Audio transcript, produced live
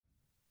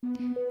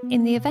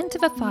In the event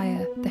of a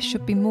fire, there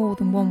should be more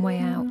than one way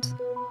out.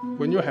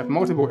 When you have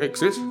multiple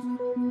exits,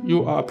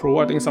 you are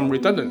providing some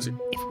redundancy.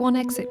 If one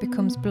exit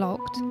becomes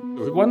blocked,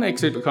 If one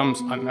exit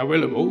becomes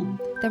unavailable,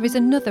 there is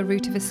another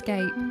route of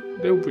escape.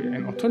 there will be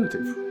an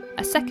alternative.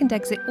 A second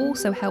exit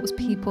also helps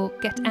people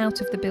get out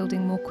of the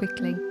building more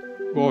quickly.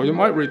 Or you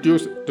might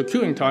reduce the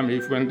queuing time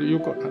if when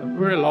you've got a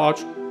very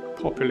large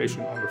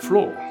population on the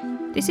floor.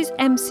 This is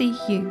MC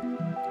Hugh,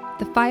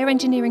 the fire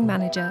engineering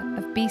manager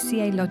of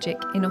BCA Logic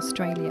in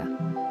Australia.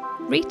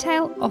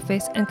 Retail,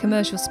 office and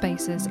commercial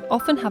spaces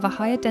often have a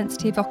higher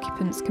density of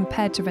occupants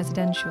compared to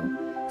residential,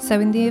 so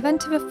in the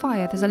event of a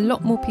fire there's a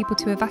lot more people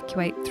to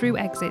evacuate through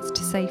exits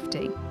to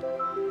safety.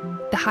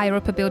 The higher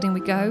up a building we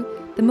go,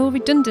 the more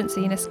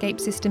redundancy an escape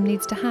system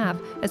needs to have,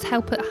 as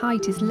help at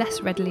height is less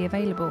readily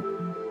available.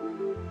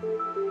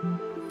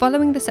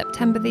 Following the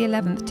September the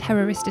 11th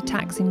terrorist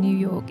attacks in New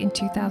York in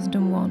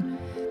 2001,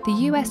 the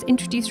US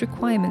introduced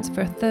requirements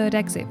for a third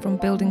exit from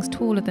buildings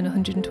taller than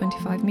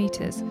 125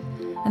 metres,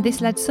 and this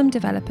led some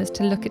developers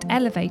to look at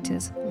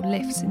elevators, or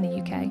lifts in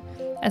the UK,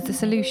 as the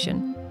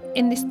solution.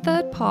 In this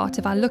third part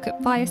of our look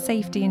at fire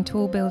safety in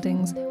tall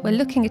buildings, we're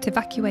looking at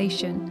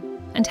evacuation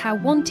and how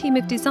one team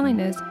of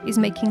designers is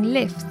making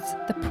lifts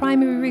the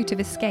primary route of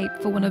escape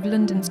for one of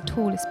London's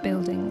tallest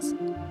buildings.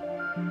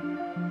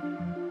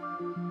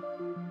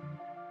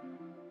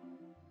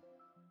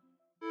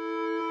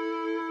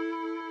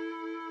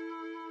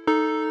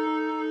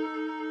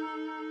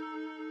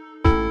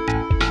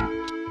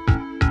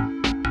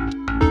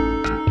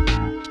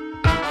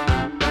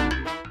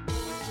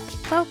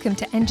 Welcome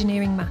to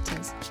Engineering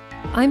Matters.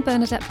 I'm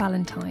Bernadette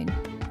Ballantyne,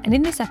 and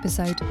in this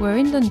episode we're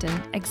in London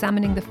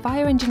examining the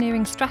fire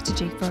engineering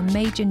strategy for a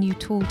major new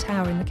tall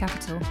tower in the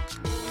capital,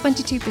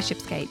 22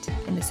 Bishopsgate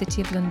in the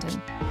City of London,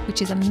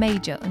 which is a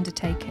major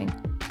undertaking.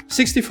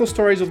 64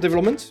 stories of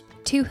development,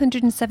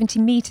 270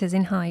 metres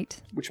in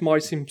height. which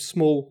might seem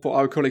small for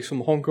our colleagues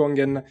from Hong Kong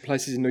and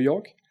places in New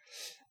York.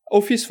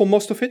 Office for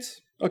most of it,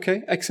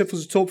 okay, except for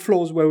the top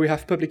floors where we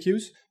have public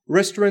use.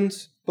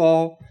 Restaurant,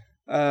 bar,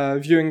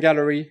 viewing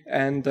gallery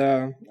and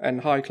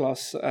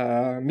high-class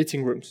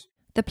meeting rooms.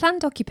 The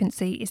planned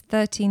occupancy is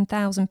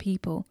 13,000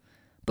 people,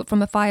 but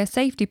from a fire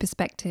safety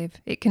perspective,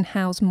 it can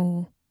house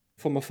more.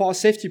 From a fire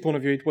safety point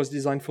of view, it was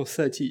designed for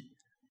 5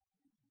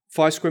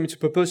 square meters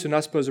per person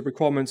as per the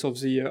requirements of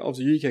the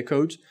UK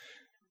code.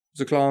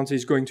 The client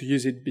is going to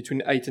use it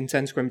between 8 and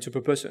 10 square meters per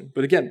person.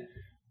 But again,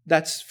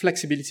 that's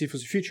flexibility for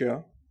the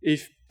future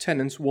if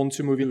tenants want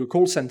to move into a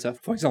call center,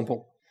 for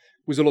example,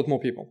 with a lot more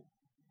people.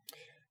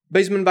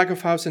 Basement, back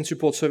of house and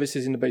support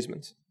services in the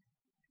basement.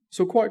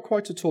 So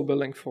quite a tall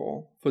building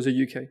for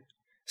the UK.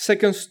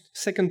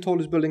 Second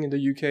tallest building in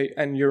the UK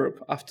and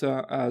Europe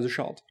after the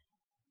Shard,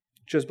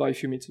 just by a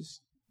few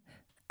meters.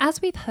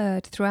 As we've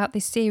heard throughout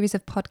this series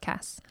of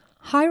podcasts,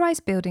 high-rise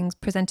buildings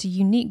present a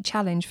unique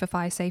challenge for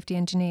fire safety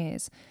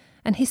engineers,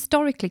 and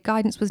historically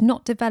guidance was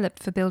not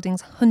developed for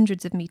buildings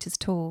hundreds of metres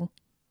tall.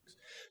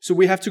 So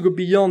we have to go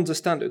beyond the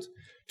standard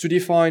to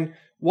define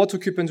what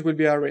occupants will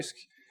be at risk,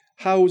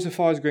 how the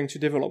fire is going to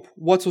develop,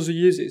 what are the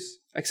uses,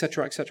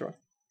 etc., etc.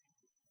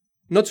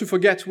 Not to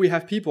forget, we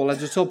have people at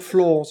the top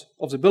floors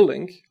of the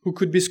building who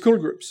could be school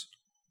groups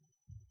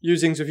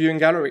using the viewing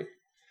gallery.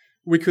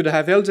 We could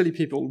have elderly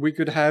people, we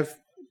could have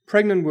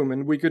pregnant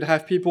women, we could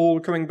have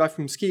people coming back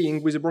from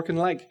skiing with a broken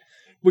leg.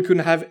 We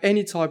couldn't have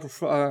any type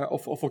of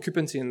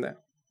occupancy in there.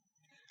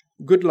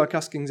 Good luck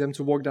asking them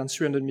to walk down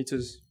 300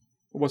 meters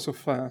worth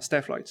of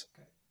stair flights.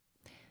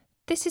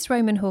 This is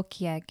Roman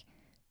Horkieg,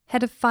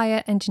 Head of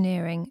Fire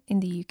Engineering in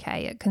the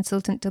UK at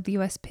consultant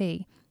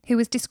WSP, who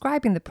was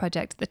describing the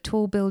project at the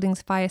Tall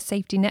Buildings Fire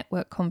Safety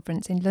Network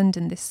conference in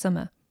London this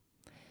summer.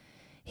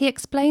 He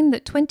explained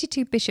that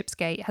 22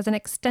 Bishopsgate has an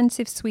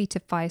extensive suite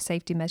of fire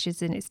safety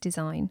measures in its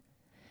design.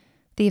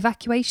 The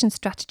evacuation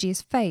strategy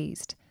is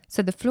phased,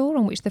 so the floor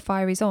on which the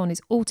fire is on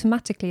is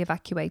automatically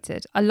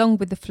evacuated, along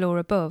with the floor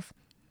above.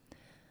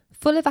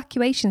 Full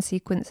evacuation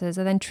sequences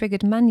are then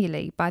triggered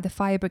manually by the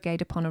fire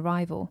brigade upon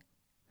arrival.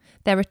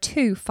 There are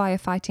 2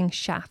 firefighting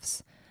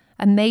shafts,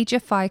 a major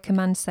fire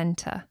command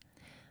centre,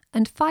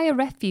 and fire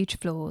refuge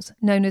floors,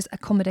 known as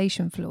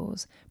accommodation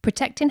floors,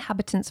 protect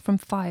inhabitants from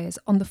fires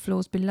on the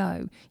floors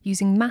below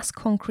using mass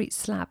concrete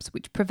slabs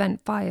which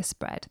prevent fire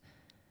spread.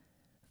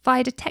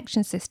 Fire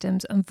detection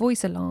systems and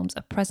voice alarms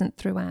are present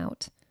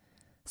throughout.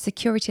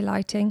 Security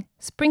lighting,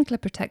 sprinkler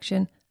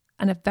protection,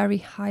 and a very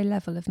high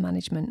level of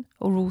management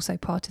are also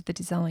part of the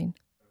design.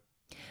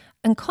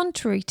 And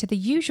contrary to the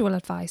usual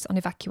advice on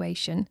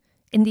evacuation,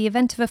 in the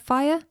event of a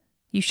fire,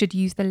 you should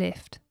use the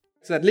lift.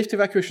 So that lift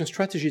evacuation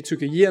strategy took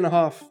 1.5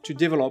 years to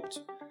develop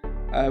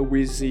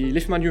with the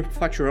lift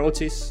manufacturer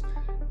Otis,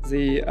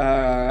 the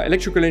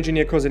electrical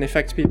engineer cause and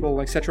effects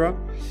people, etc.,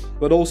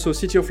 but also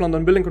City of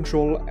London Building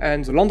Control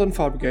and the London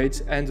Fire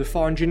Brigade and the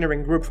fire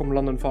engineering group from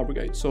London Fire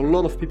Brigade. So a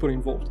lot of people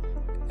involved.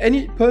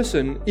 Any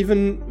person,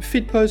 even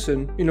fit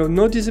person,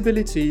 no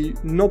disability,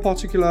 no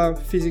particular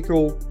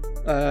physical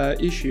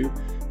issue,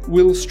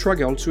 will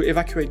struggle to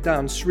evacuate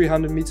down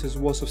 300 meters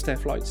worth of stair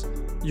flights.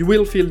 You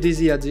will feel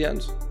dizzy at the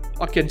end.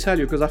 I can tell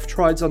you because I've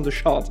tried on the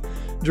shard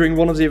during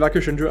one of the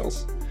evacuation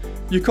drills.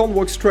 You can't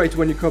walk straight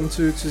when you come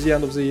to the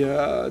end of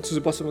to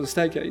the bottom of the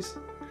staircase.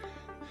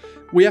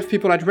 We have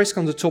people at risk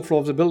on the top floor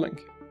of the building.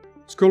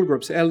 School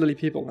groups, elderly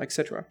people,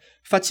 etc.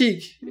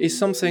 Fatigue is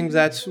something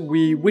that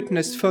we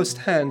witnessed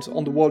firsthand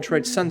on the World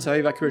Trade Center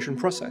evacuation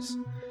process.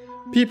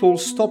 People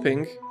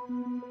stopping,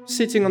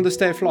 sitting on the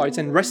stair flight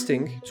and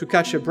resting to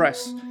catch their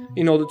breath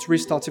in order to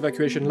restart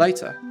evacuation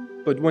later.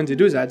 But when they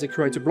do that, they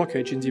create a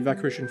blockage in the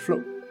evacuation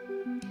flow.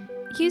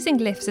 Using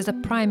lifts as a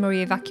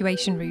primary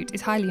evacuation route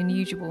is highly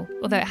unusual,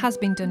 although it has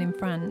been done in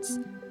France.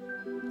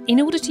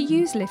 In order to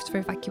use lifts for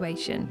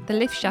evacuation, the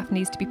lift shaft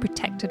needs to be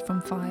protected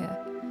from fire.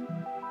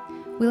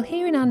 We'll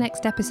hear in our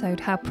next episode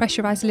how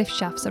pressurised lift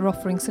shafts are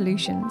offering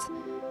solutions.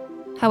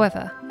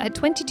 However, at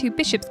 22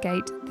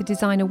 Bishopsgate, the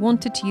designer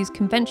wanted to use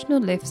conventional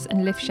lifts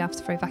and lift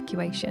shafts for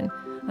evacuation,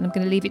 and I'm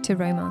going to leave it to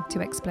Romain to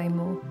explain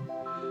more.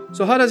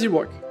 So how does it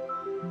work?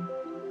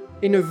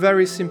 In a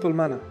very simple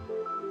manner.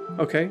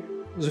 Okay?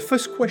 The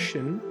first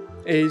question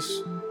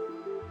is,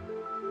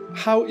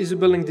 how is a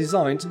building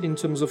designed in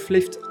terms of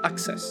lift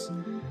access?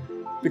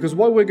 Because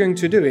what we're going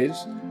to do is,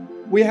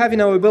 we have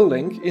in our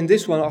building, in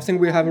this one, I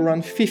think we have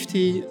around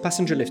 50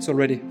 passenger lifts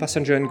already,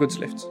 passenger and goods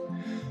lifts.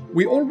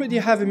 We already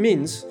have a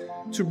means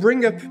to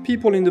bring up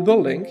people in the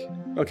building,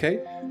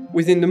 okay,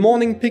 within the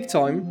morning peak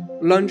time,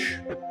 lunch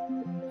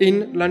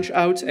in, lunch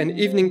out, and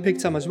evening peak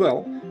time as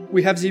well.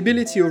 We have the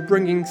ability of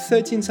bringing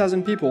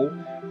 13,000 people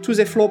to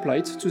their floor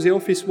plate, to their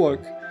office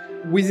work,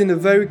 within a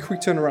very quick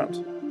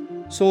turnaround.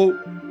 So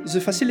the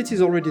facility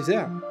is already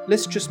there.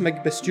 Let's just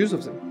make best use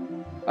of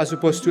them, as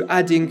opposed to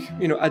adding,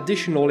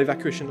 additional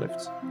evacuation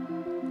lifts.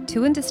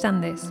 To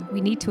understand this,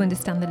 we need to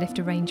understand the lift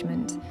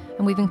arrangement,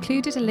 and we've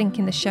included a link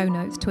in the show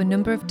notes to a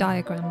number of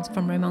diagrams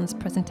from Romain's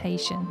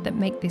presentation that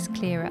make this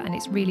clearer, and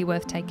it's really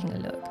worth taking a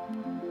look.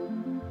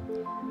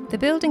 The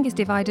building is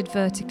divided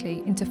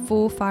vertically into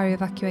 4 fire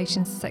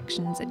evacuation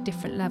sections at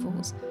different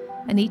levels,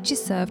 and each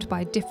is served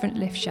by a different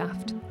lift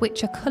shaft,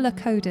 which are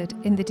colour-coded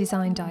in the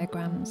design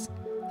diagrams.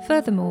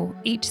 Furthermore,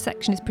 each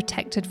section is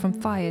protected from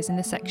fires in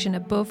the section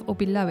above or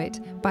below it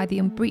by the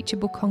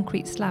unbreachable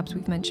concrete slabs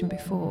we've mentioned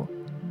before.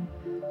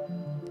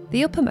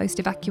 The uppermost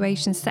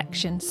evacuation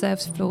section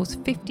serves floors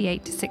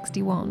 58 to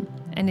 61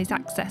 and is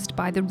accessed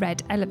by the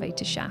red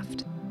elevator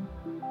shaft.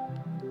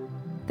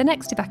 The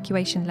next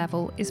evacuation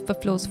level is for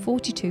floors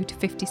 42 to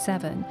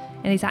 57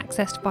 and is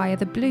accessed via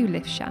the blue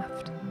lift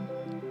shaft.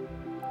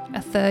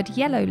 A third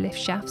yellow lift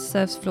shaft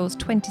serves floors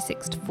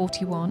 26 to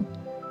 41,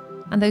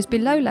 and those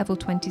below level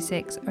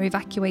 26 are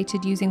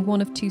evacuated using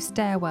one of 2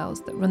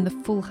 stairwells that run the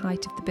full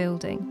height of the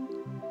building.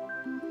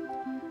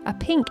 A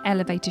pink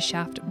elevator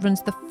shaft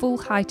runs the full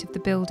height of the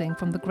building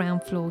from the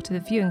ground floor to the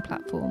viewing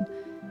platform,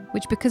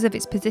 which, because of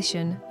its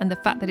position and the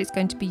fact that it's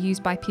going to be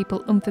used by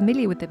people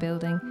unfamiliar with the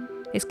building,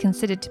 is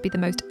considered to be the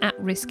most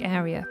at-risk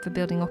area for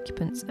building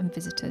occupants and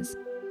visitors.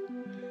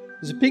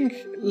 The pink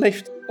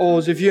lift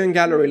or the viewing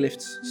gallery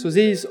lifts, so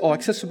these are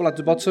accessible at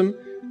the bottom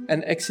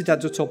and exit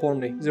at the top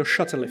only. They're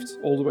shuttle lifts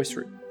all the way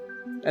through,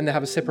 and they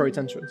have a separate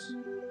entrance.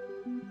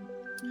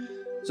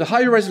 The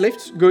high-rise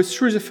lift goes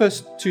through the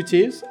first 2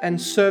 tiers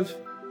and serve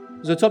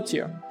the top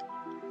tier.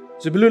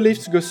 The blue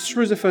lift goes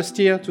through the first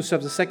tier to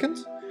serve the second,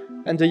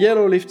 and the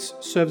yellow lifts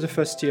serve the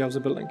first tier of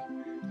the building.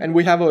 And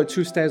we have our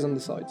 2 stairs on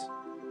the sides.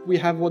 We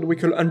have what we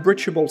call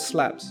unbreachable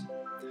slabs.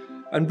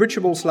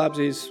 Unbreachable slabs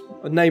is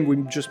a name we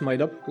just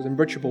made up, because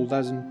unbreachable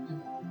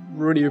doesn't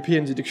really appear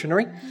in the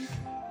dictionary.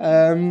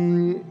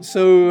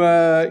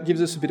 So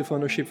gives us a bit of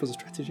ownership for the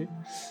strategy.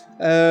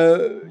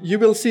 You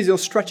will see they're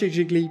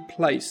strategically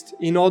placed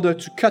in order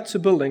to cut the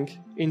building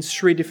in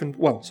 4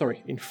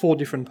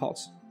 different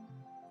parts.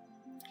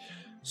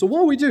 So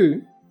what we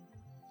do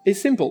is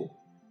simple.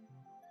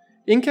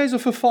 In case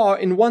of a fire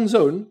in one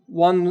zone,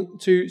 1,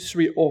 2,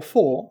 3, or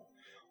 4,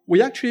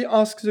 we actually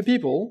ask the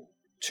people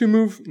to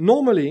move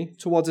normally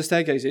towards the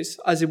staircases,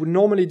 as they would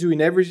normally do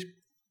in every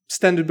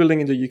standard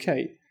building in the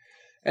UK.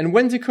 And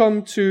when they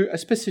come to a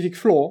specific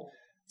floor,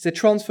 they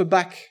transfer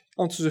back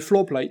onto the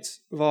floor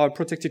plates via a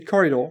protected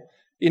corridor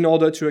in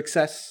order to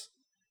access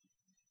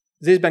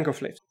this bank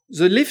of lifts.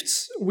 The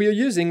lifts we are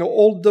using are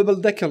all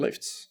double-decker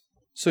lifts.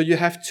 So you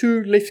have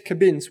 2 lift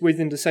cabins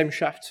within the same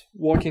shaft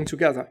working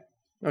together,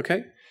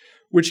 okay?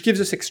 Which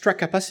gives us extra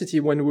capacity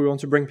when we want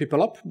to bring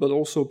people up, but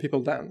also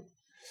people down.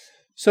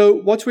 So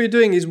what we're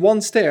doing is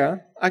one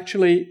stair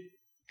actually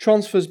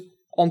transfers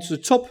onto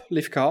the top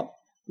lift car,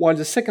 while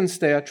the second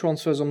stair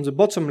transfers on the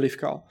bottom lift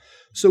car.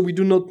 So we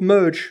do not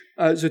merge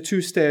the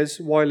 2 stairs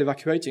while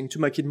evacuating to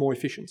make it more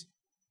efficient.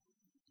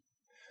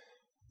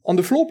 On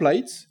the floor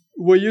plates,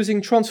 we're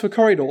using transfer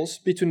corridors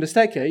between the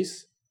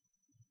staircase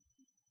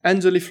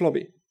and the lift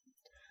lobby.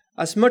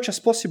 As much as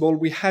possible,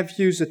 we have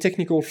used the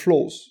technical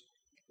floors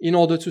in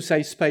order to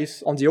save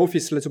space on the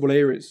office lettable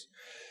areas.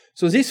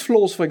 So these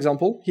floors, for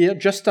example, here,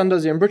 just under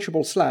the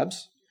unbreachable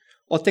slabs,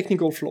 are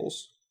technical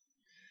floors.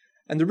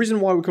 And the reason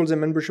why we call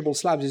them unbreachable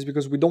slabs is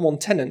because we don't want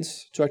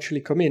tenants to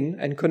actually come in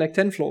and connect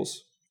 10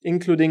 floors,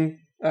 including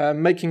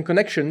making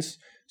connections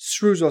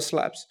through those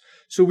slabs.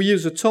 So we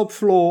use the top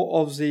floor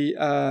of the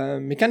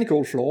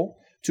mechanical floor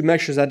to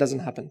make sure that doesn't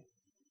happen.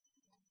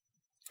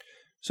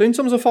 So in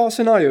terms of our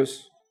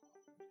scenarios,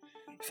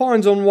 fire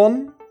in zone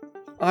 1,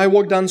 I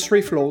walk down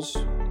 3 floors,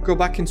 go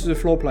back into the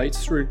floor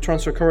plates through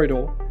transfer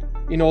corridor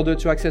in order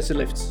to access the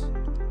lifts.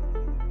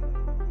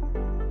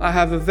 I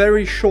have a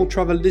very short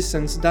travel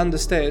distance down the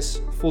stairs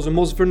for the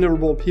most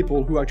vulnerable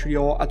people who actually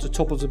are at the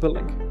top of the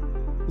building.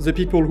 The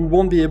people who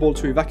won't be able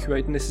to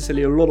evacuate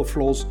necessarily a lot of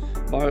floors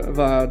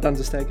down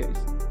the staircase.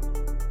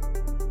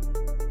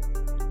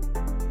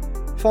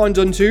 Fire in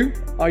zone 2,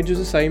 I do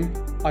the same.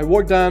 I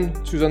walk down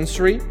to zone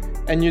 3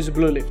 and use the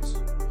blue lifts.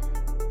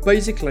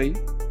 Basically,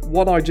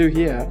 what I do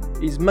here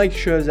is make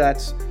sure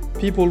that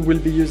people will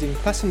be using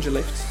passenger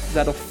lifts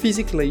that are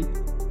physically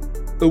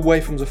away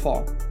from the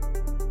fire.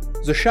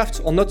 The shafts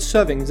are not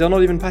serving, they're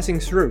not even passing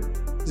through.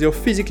 They are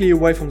physically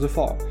away from the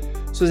fire.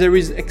 So there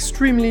is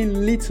extremely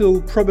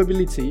little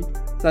probability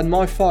that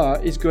my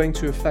fire is going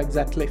to affect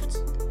that lift.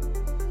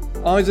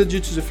 Either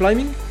due to the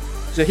flaming,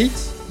 the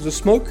heat, the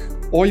smoke,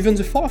 or even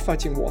the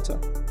firefighting water.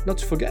 Not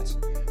to forget,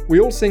 we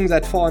all think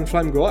that fire and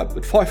flame go up,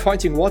 but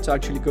firefighting water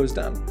actually goes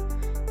down.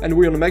 And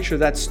we want to make sure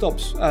that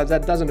stops,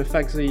 that doesn't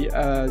affect the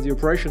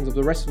operations of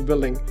the rest of the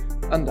building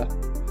under.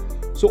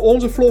 So all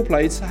the floor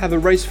plates have a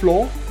raised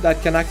floor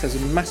that can act as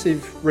a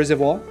massive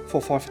reservoir for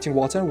firefighting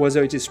water,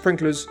 whether it is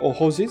sprinklers or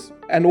hoses,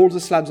 and all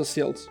the slabs are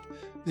sealed.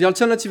 The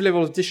alternative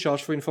level of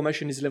discharge for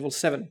information is level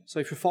 7. So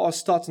if a fire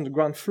starts on the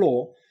ground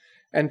floor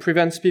and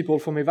prevents people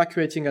from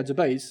evacuating at the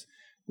base,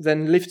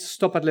 then lifts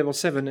stop at level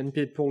 7 and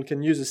people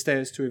can use the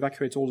stairs to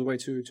evacuate all the way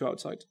to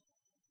outside.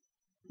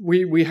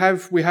 We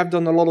have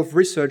done a lot of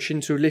research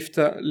into lift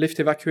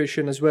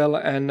evacuation as well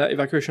and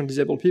evacuation of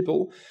disabled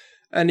people,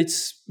 and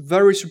it's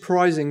very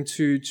surprising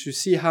to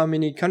see how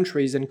many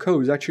countries and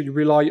codes actually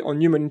rely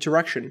on human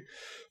interaction.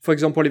 For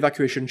example,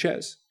 evacuation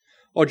chairs,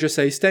 or just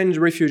say stay in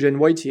the refuge and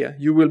wait here,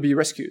 you will be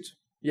rescued.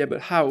 Yeah,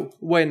 but how,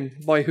 when,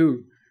 by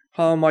who?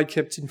 How am I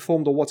kept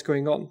informed of what's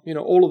going on?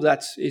 All of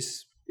that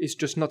is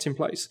just not in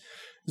place.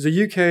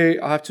 The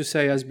UK, I have to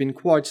say, has been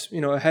quite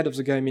ahead of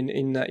the game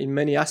in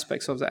many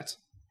aspects of that.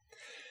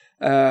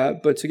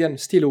 But again,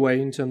 still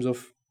away in terms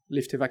of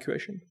lift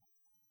evacuation.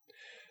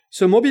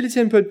 So mobility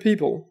impaired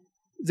people,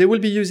 they will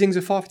be using the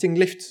firefighting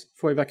lift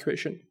for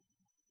evacuation.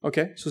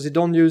 Okay, so they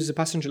don't use the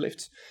passenger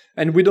lift.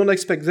 And we don't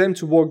expect them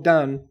to walk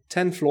down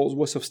 10 floors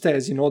worth of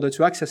stairs in order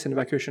to access an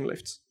evacuation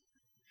lift.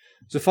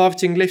 The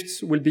firefighting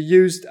lifts will be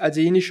used at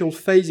the initial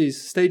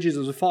stages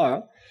of the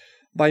fire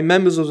by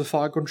members of the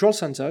fire control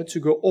center to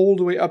go all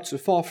the way up to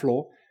the fire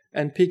floor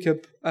and pick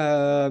up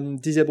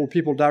disabled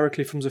people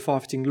directly from the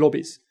firefighting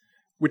lobbies,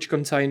 which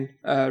contain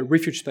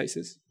refuge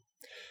spaces.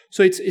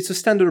 So it's a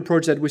standard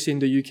approach that we see in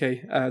the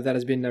UK that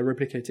has been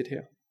replicated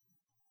here.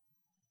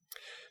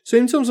 So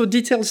in terms of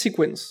detailed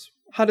sequence,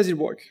 how does it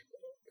work?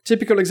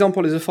 Typical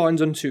example is a fire in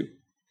zone 2.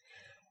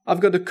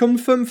 I've got a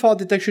confirmed fire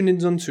detection in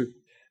zone 2.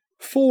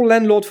 4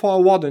 landlord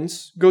fire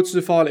wardens go to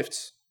the fire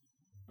lifts.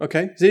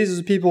 Okay, these are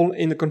the people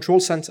in the control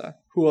center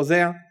who are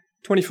there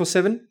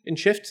 24/7 in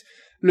shift,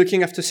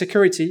 looking after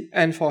security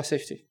and fire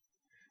safety.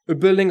 A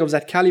building of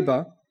that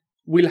caliber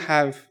will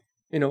have,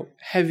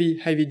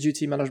 heavy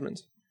duty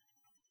management.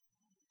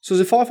 So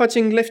the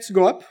firefighting lifts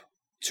go up,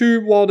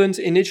 2 wardens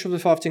in each of the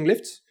firefighting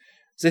lifts.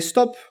 They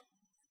stop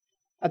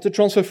at the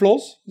transfer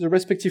floors, the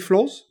respective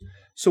floors.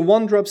 So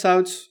one drops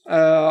out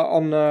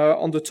on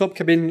the top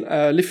cabin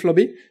lift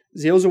lobby,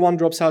 the other one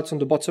drops out on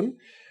the bottom,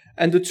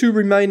 and the 2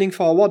 remaining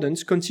fire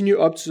wardens continue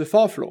up to the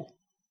fire floor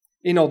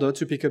in order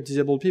to pick up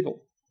disabled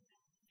people.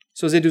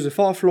 So they do the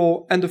fire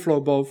floor and the floor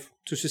above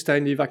to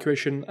sustain the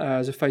evacuation,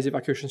 the phase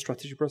evacuation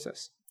strategy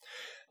process.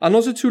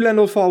 Another 2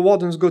 landlord fire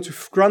wardens go to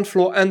ground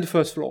floor and the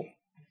first floor.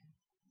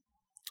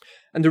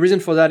 And the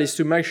reason for that is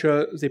to make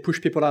sure they push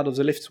people out of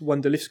the lift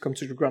when the lifts come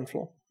to the ground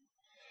floor.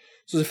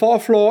 So the fire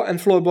floor and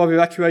floor above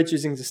evacuate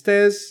using the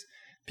stairs.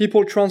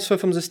 People transfer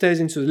from the stairs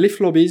into the lift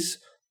lobbies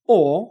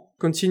or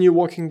continue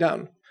walking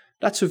down.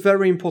 That's a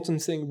very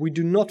important thing. We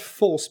do not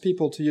force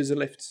people to use the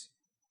lifts.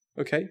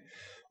 Okay?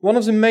 One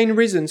of the main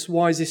reasons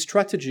why this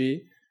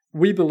strategy,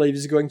 we believe,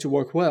 is going to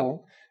work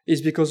well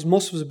is because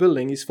most of the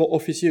building is for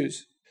office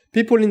use.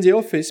 People in the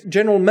office,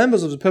 general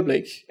members of the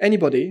public,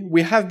 anybody,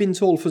 we have been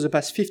told for the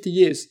past 50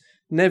 years,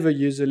 never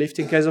use the lift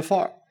in case of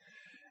fire.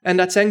 And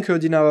that's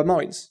anchored in our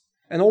minds.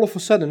 And all of a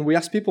sudden, we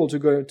ask people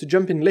to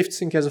jump in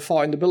lifts in case of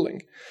fire in the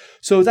building.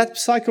 So that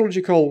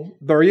psychological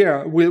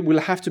barrier will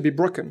have to be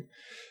broken.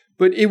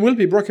 But it will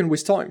be broken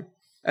with time.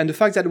 And the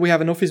fact that we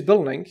have an office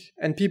building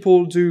and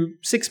people do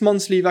 6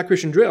 monthly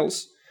evacuation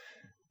drills,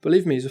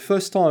 believe me, the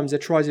first time they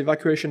try the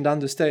evacuation down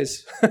the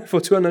stairs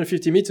for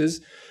 250 meters,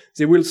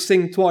 they will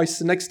sing twice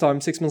the next time,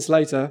 6 months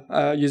later,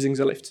 using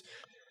the lift.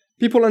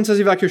 People enter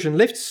the evacuation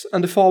lifts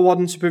under fire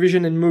warden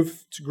supervision and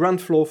move to ground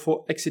floor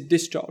for exit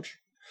discharge.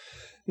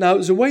 Now,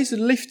 the way the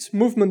lift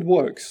movement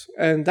works,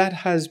 and that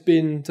has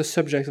been the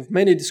subject of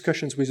many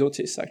discussions with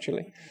Otis,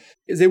 actually,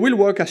 they will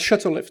work as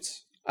shuttle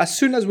lifts. As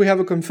soon as we have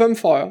a confirmed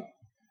fire,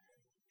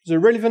 The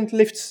relevant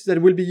lifts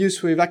that will be used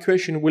for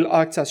evacuation will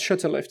act as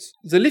shuttle lifts.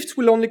 The lift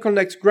will only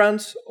connect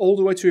ground all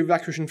the way to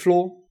evacuation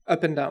floor,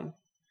 up and down.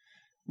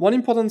 One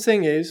important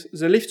thing is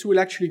the lift will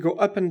actually go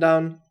up and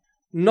down,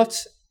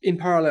 not in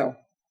parallel,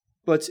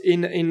 but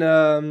in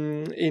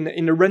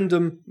a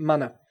random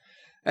manner.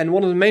 And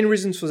one of the main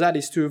reasons for that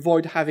is to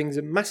avoid having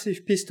the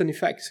massive piston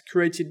effect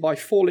created by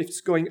 4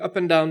 lifts going up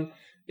and down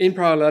in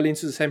parallel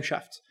into the same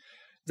shaft.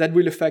 That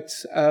will affect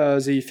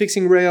the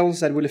fixing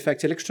rails, that will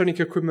affect electronic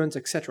equipment,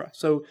 etc.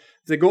 So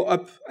they go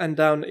up and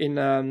down in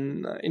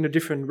a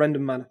different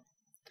random manner.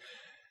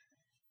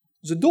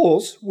 The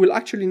doors will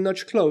actually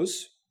notch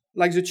close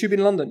like the tube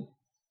in London.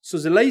 So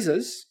the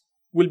lasers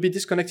will be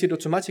disconnected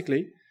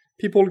automatically.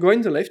 People go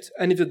in the lift,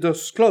 and if the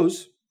doors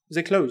close,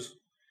 they close.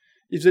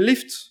 If the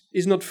lift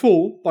is not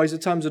full by the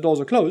time the doors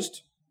are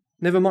closed,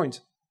 never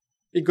mind.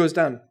 It goes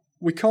down.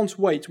 We can't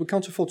wait. We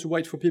can't afford to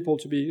wait for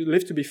the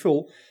lift to be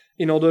full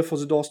in order for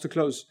the doors to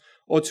close,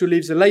 or to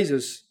leave the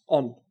lasers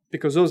on,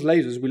 because those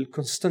lasers will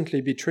constantly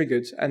be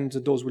triggered and the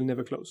doors will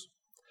never close.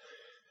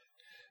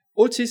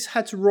 Otis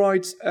had to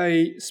write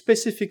a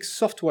specific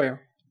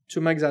software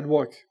to make that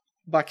work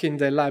back in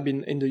their lab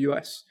in the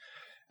US.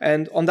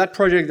 And on that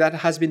project, that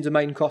has been the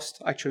main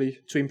cost, actually,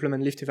 to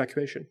implement lift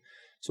evacuation.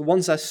 So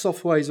once that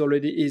software is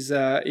already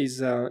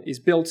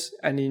built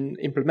and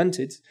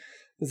implemented,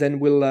 then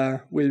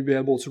we'll be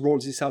able to roll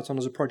this out on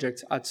other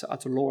projects at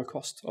a lower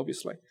cost,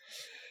 obviously.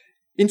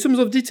 In terms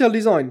of detailed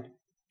design,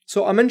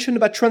 so I mentioned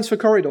about transfer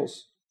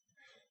corridors.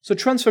 So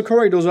transfer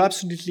corridors are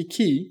absolutely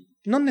key,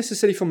 not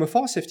necessarily from a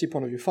fire safety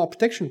point of view, fire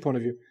protection point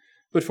of view,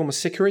 but from a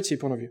security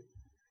point of view.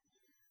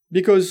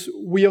 Because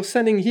we are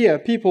sending here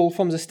people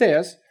from the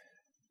stairs,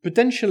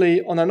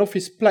 potentially on an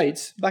office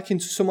plate, back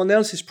into someone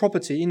else's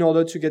property in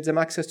order to get them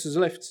access to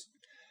the lifts.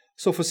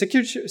 So for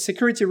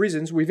security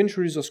reasons, we've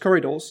introduced those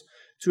corridors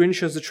to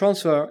ensure the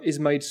transfer is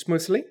made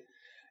smoothly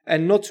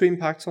and not to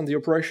impact on the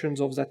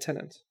operations of that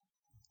tenant.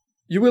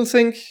 You will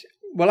think,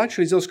 well,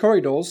 actually, those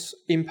corridors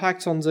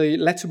impact on the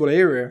lettable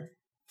area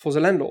for the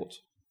landlord.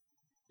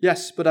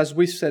 Yes, but as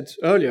we said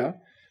earlier,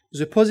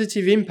 the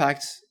positive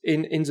impact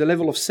in the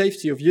level of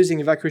safety of using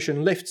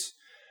evacuation lifts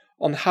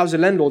on how the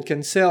landlord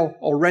can sell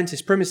or rent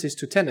his premises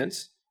to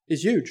tenants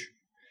is huge.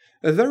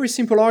 A very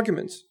simple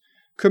argument.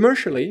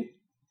 Commercially,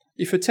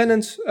 if a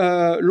tenant,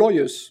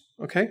 lawyers,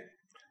 okay,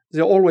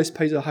 they always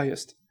pay the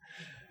highest.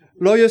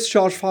 Lawyers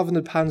charge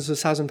 £500,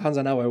 £1,000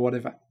 an hour,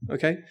 whatever,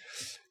 okay?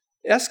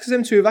 Ask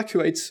them to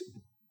evacuate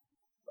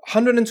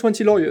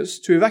 120 lawyers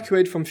to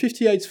evacuate from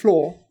 58th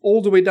floor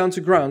all the way down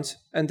to ground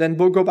and then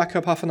go back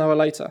up half an hour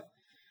later.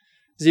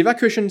 The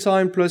evacuation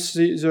time plus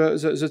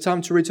the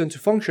time to return to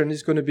function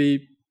is going to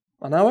be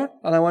an hour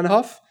and a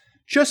half,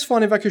 just for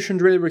an evacuation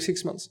drill every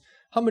 6 months.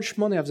 How much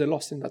money have they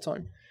lost in that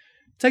time?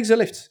 Take the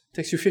lift. It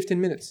takes you 15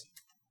 minutes.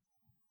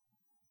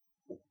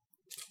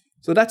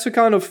 So that's a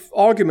kind of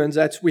argument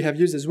that we have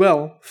used as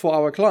well for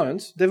our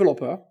client,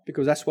 developer,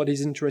 because that's what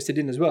he's interested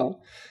in as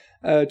well,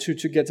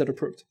 to get that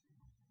approved.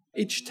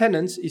 Each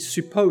tenant is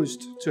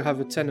supposed to have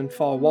a tenant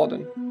fire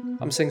warden.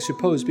 I'm saying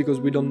supposed because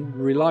we don't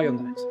rely on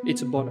that.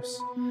 It's a bonus.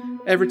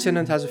 Every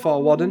tenant has a fire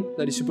warden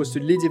that is supposed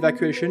to lead the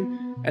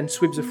evacuation and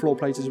sweep the floor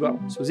plate as well.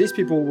 So these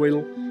people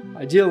will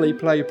ideally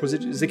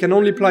they can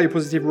only play a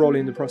positive role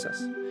in the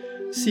process.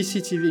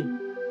 CCTV.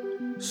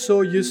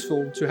 So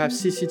useful to have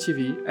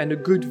CCTV and a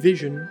good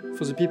vision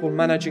for the people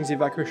managing the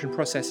evacuation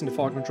process in the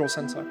fire control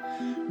center.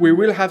 We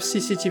will have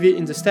CCTV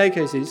in the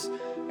staircases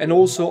and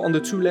also on the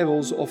 2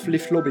 levels of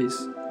lift lobbies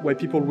where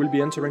people will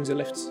be entering the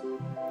lifts.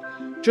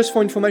 Just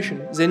for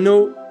information, they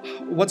know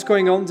what's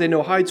going on, they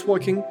know how it's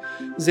working,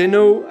 they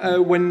know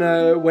when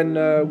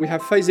we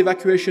have phase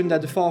evacuation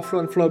that the fire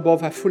floor and floor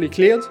above have fully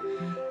cleared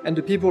and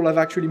the people have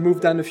actually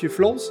moved down a few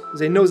floors.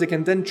 They know they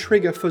can then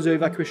trigger further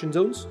evacuation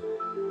zones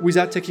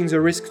without taking the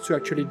risk to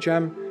actually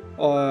jam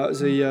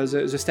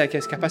the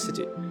staircase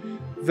capacity.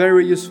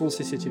 Very useful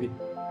CCTV.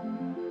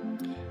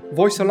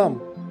 Voice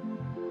alarm.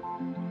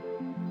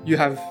 You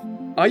have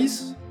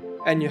eyes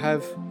and you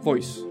have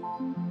voice.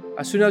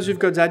 As soon as you've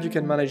got that, you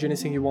can manage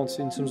anything you want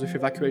in terms of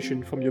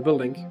evacuation from your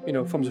building,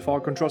 from the fire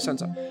control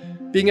center.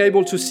 Being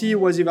able to see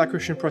where the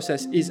evacuation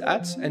process is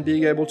at and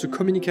being able to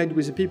communicate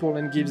with the people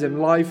and give them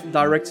live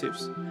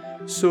directives.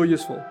 So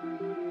useful.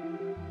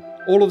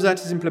 All of that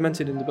is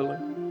implemented in the building.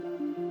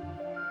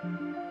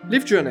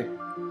 Lift journey.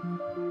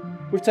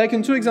 We've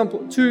taken two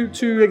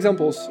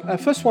examples.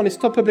 First one is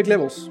top public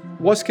levels.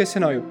 Worst case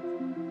scenario.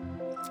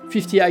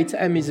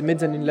 58M is the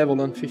mezzanine level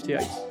on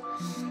 58.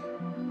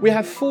 We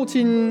have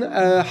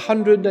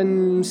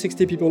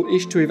 1,460 people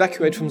each to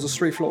evacuate from those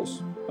 3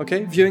 floors.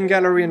 Okay, viewing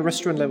gallery and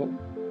restaurant level.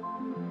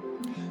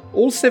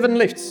 All 7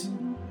 lifts.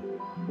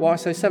 Why I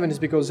say 7 is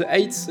because the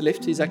 8th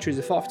lift is actually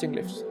the fasting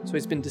lift, so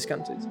it's been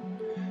discounted.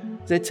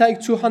 They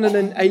take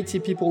 280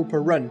 people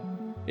per run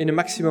in a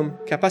maximum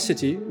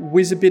capacity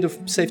with a bit of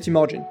safety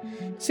margin.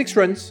 6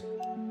 runs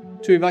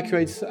to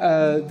evacuate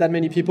that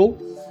many people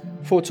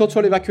for a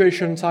total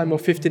evacuation time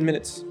of 15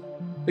 minutes.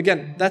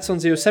 Again, that's on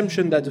the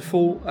assumption that the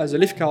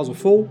lift cars are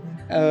full.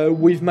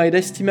 We've made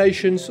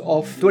estimations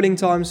of dwelling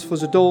times for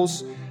the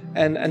doors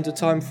and the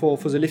time for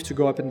the lift to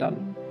go up and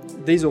down.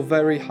 These are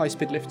very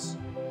high-speed lifts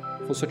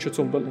for such a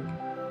tall building.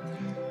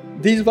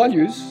 These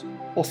values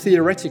are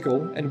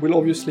theoretical and will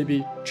obviously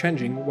be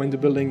changing when the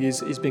building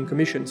is being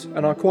commissioned,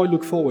 and I quite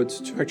look forward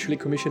to actually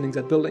commissioning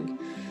that building,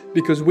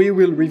 because we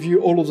will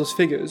review all of those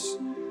figures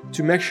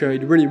to make sure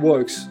it really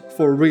works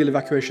for a real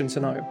evacuation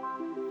scenario.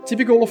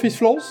 Typical office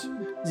floors,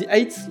 the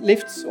 8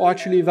 lifts are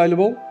actually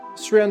available,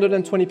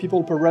 320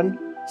 people per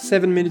run,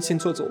 7 minutes in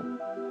total.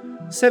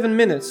 7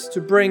 minutes to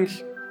bring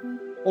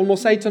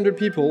almost 800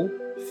 people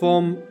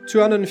from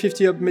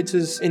 250 up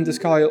meters in the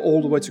sky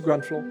all the way to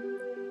ground floor.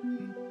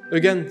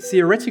 Again,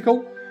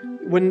 theoretical.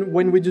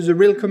 When we do the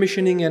real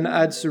commissioning and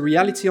add the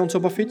reality on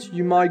top of it,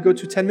 you might go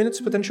to 10 minutes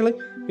potentially,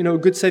 a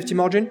good safety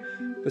margin,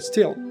 but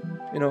still,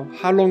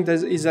 how long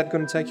is that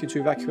going to take you to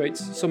evacuate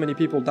so many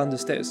people down the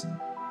stairs?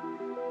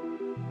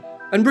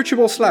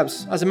 Unbreachable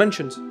slabs, as I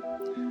mentioned.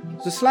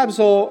 The slabs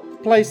are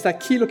placed at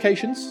key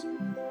locations,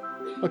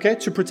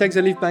 to protect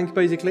the lift bank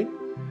basically.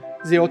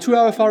 They are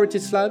 2-hour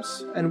fire-rated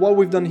slabs, and what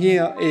we've done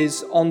here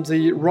is on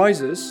the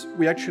risers,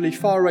 we actually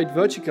fire-rate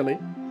vertically,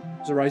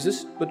 the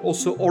risers, but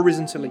also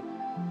horizontally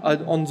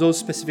on those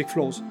specific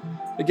floors.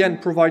 Again,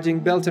 providing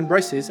belt and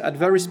braces at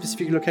very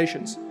specific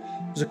locations.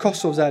 The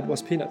cost of that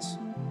was peanuts.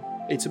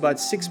 It's about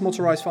 6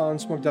 motorized fire and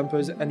smoke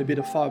dampers and a bit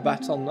of fire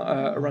bat on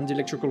around the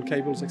electrical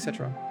cables,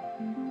 etc.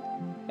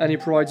 And it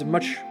provides a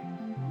much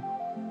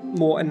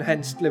more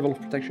enhanced level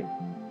of protection.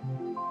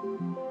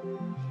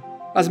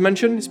 As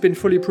mentioned, it's been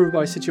fully approved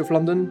by City of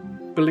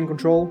London, Building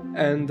Control,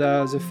 and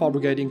the Fire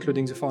Brigade,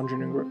 including the Fire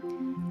Engineering Group.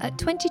 At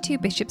 22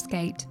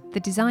 Bishopsgate, the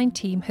design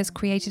team has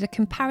created a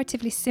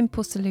comparatively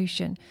simple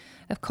solution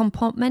of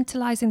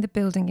compartmentalising the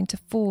building into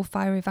 4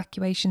 fire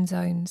evacuation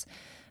zones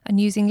and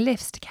using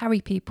lifts to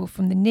carry people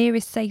from the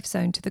nearest safe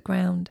zone to the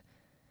ground.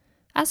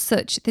 As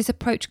such, this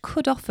approach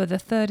could offer the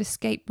third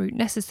escape route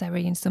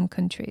necessary in some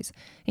countries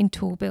in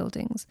tall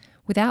buildings,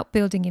 without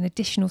building in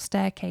additional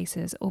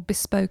staircases or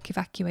bespoke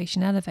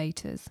evacuation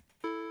elevators.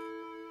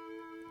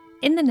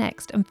 In the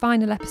next and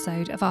final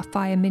episode of our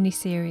Fire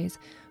mini-series,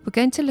 we're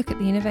going to look at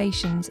the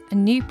innovations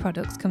and new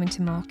products coming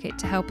to market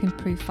to help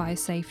improve fire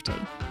safety,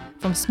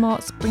 from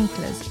smart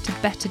sprinklers to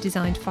better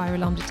designed fire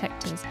alarm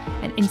detectors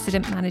and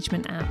incident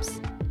management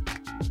apps.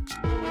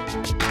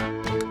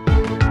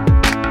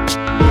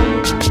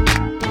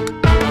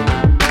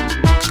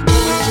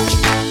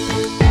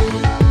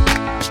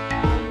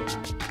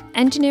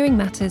 Engineering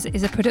Matters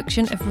is a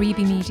production of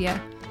Reby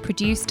Media,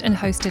 produced and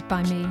hosted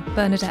by me,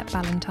 Bernadette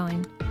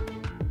Ballantyne.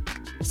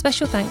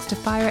 Special thanks to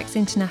FireX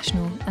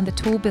International and the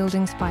Tall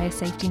Buildings Fire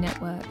Safety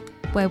Network,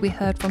 where we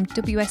heard from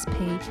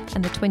WSP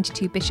and the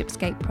 22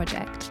 Bishopsgate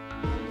Project,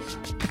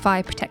 the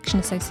Fire Protection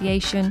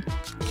Association,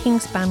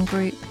 Kingspan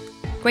Group,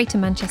 Greater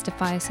Manchester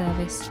Fire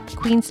Service,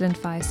 Queensland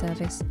Fire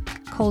Service,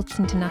 Colts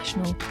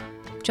International,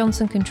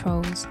 Johnson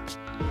Controls,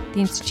 the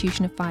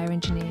Institution of Fire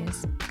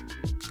Engineers.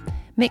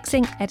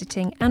 Mixing,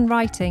 editing and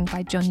writing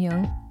by John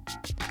Young.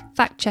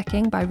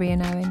 Fact-checking by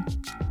Rian Owen.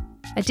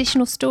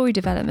 Additional story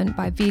development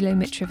by Vilo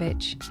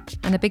Mitrovic,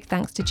 and a big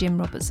thanks to Jim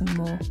Robertson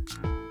Moore.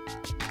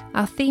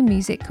 Our theme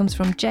music comes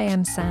from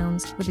JM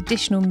Sounds, with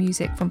additional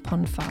music from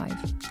Pond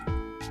 5.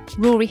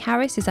 Rory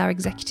Harris is our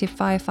executive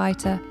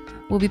firefighter.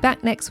 We'll be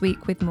back next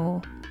week with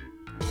more.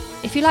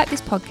 If you like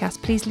this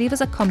podcast, please leave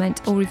us a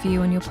comment or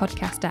review on your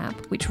podcast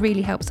app, which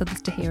really helps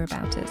others to hear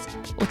about us,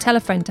 or tell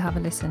a friend to have a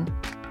listen.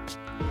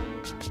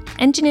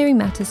 Engineering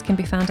Matters can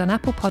be found on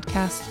Apple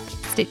Podcasts,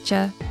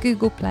 Stitcher,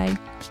 Google Play,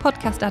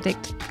 Podcast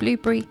Addict,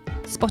 Blueberry,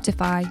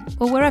 Spotify,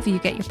 or wherever you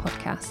get your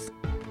podcasts.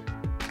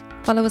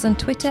 Follow us on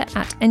Twitter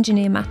at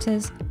Engineer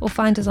Matters, or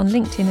find us on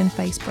LinkedIn and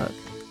Facebook.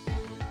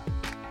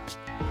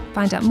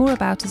 Find out more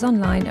about us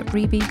online at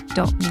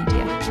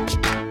reby.media.